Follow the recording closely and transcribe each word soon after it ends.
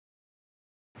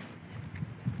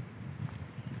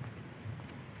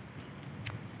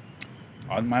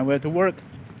on my way to work.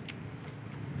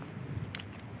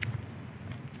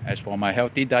 As for my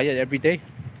healthy diet every day,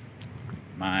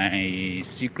 my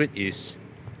secret is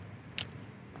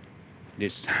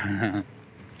this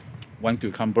one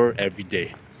cucumber every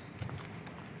day.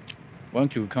 One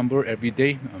cucumber every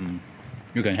day.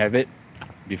 You can have it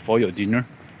before your dinner,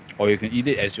 or you can eat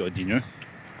it as your dinner.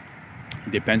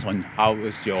 It depends on how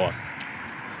is your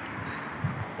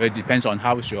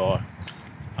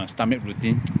stomach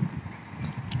routine.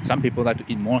 Some people like to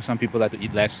eat more, some people like to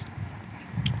eat less.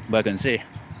 But I can say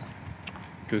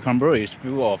cucumber is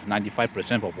full of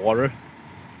 95% of water.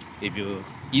 If you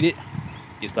eat it,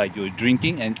 it's like you're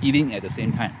drinking and eating at the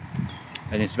same time,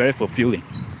 and it's very fulfilling.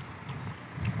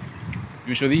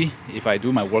 Usually, if I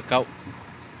do my workout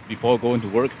before going to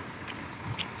work,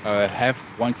 I have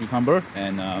one cucumber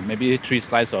and maybe 3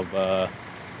 slices of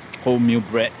wholemeal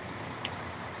bread.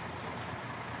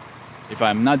 If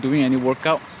I'm not doing any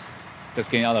workout, just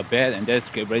getting out of bed and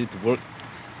just get ready to work,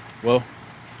 well,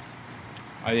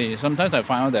 sometimes I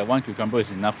find out that one cucumber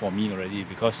is enough for me already,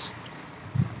 because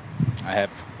I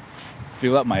have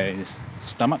filled up my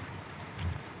stomach.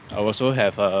 I also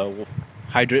have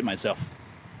hydrate myself.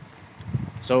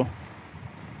 So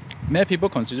many people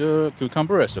consider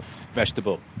cucumber as a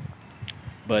vegetable,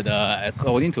 but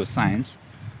according to science,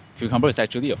 cucumber is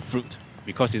actually a fruit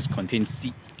because it contains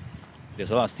seed. There's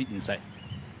a lot of seed inside.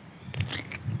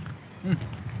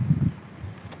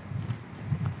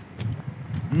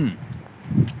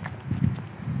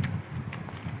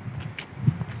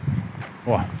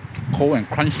 Wow, cold and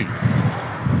crunchy.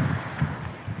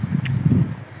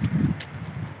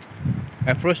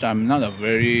 At first, I'm not a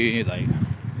very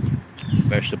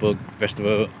vegetable.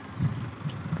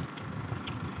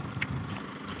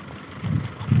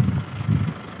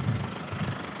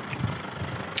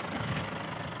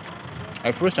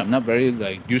 At first, I'm not very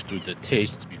used to the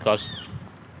taste, because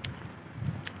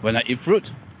when I eat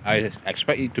fruit, I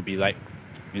expect it to be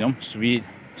sweet,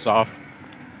 soft,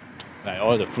 like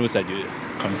all the fruits that you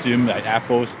consume, like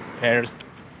apples, pears,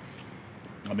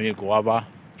 or maybe guava.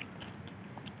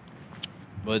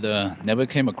 But never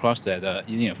came across that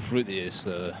eating a fruit is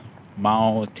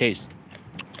mild taste.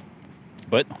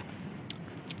 But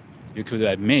you could be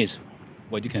amazed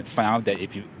what you can find out that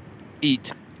if you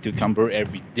eat cucumber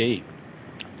every day.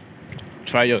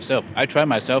 Try yourself. I tried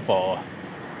myself for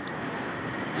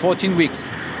 14 weeks.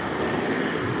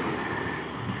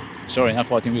 Sorry, not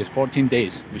 14 weeks, 14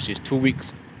 days, which is 2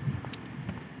 weeks.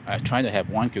 I try to have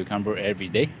one cucumber every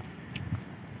day.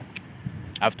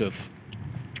 After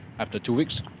 2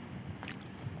 weeks,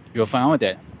 you'll find out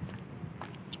that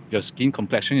your skin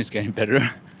complexion is getting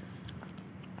better.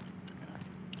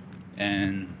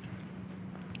 And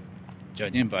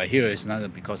judging by here, it's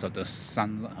not because of the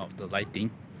sun, of the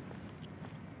lighting.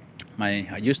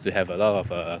 I used to have a lot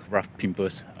of rough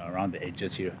pimples around the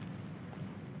edges here.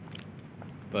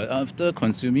 But after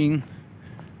consuming,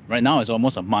 right now it's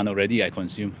almost a month already, I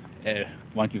consume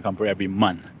one cucumber every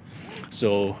month.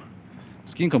 So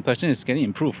skin complexion is getting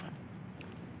improved.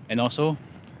 And also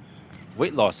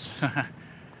weight loss.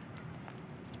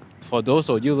 For those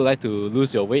of you who like to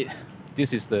lose your weight,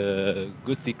 this is the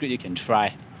good secret you can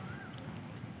try.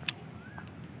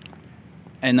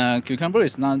 And cucumber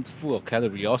is not full of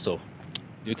calories also.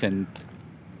 You can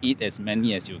eat as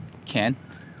many as you can,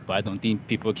 but I don't think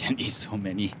people can eat so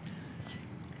many.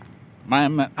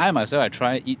 I myself, I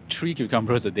try to eat 3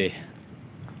 cucumbers a day.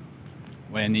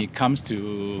 When it comes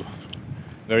to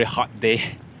very hot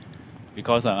day,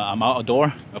 because I'm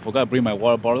outdoor, I forgot to bring my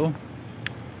water bottle,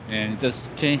 and just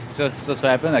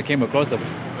happened I came across a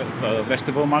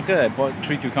vegetable market. I bought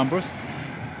 3 cucumbers,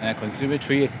 and I consumed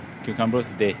 3 cucumbers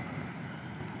a day.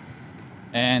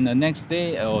 And the next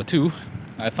day or 2,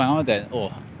 I found out that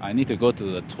I need to go to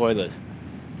the toilet.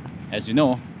 As you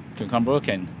know, cucumber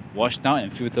can wash down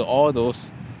and filter all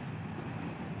those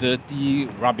dirty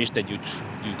rubbish that you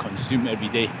consume every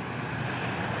day.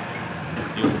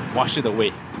 You wash it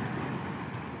away.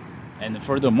 And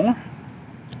furthermore,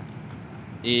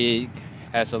 it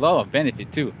has a lot of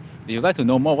benefit too. If you'd like to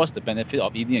know more what's the benefit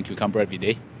of eating a cucumber every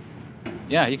day,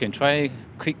 yeah, you can try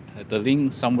click the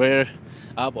link somewhere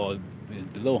up or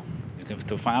below. You can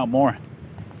to find out more,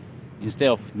 instead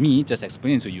of me just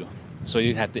explaining to you. So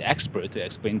you have the expert to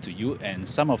explain to you, and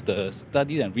some of the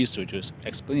studies and researchers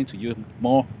explaining to you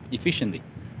more efficiently.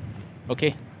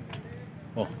 Okay.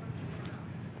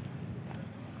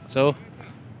 So,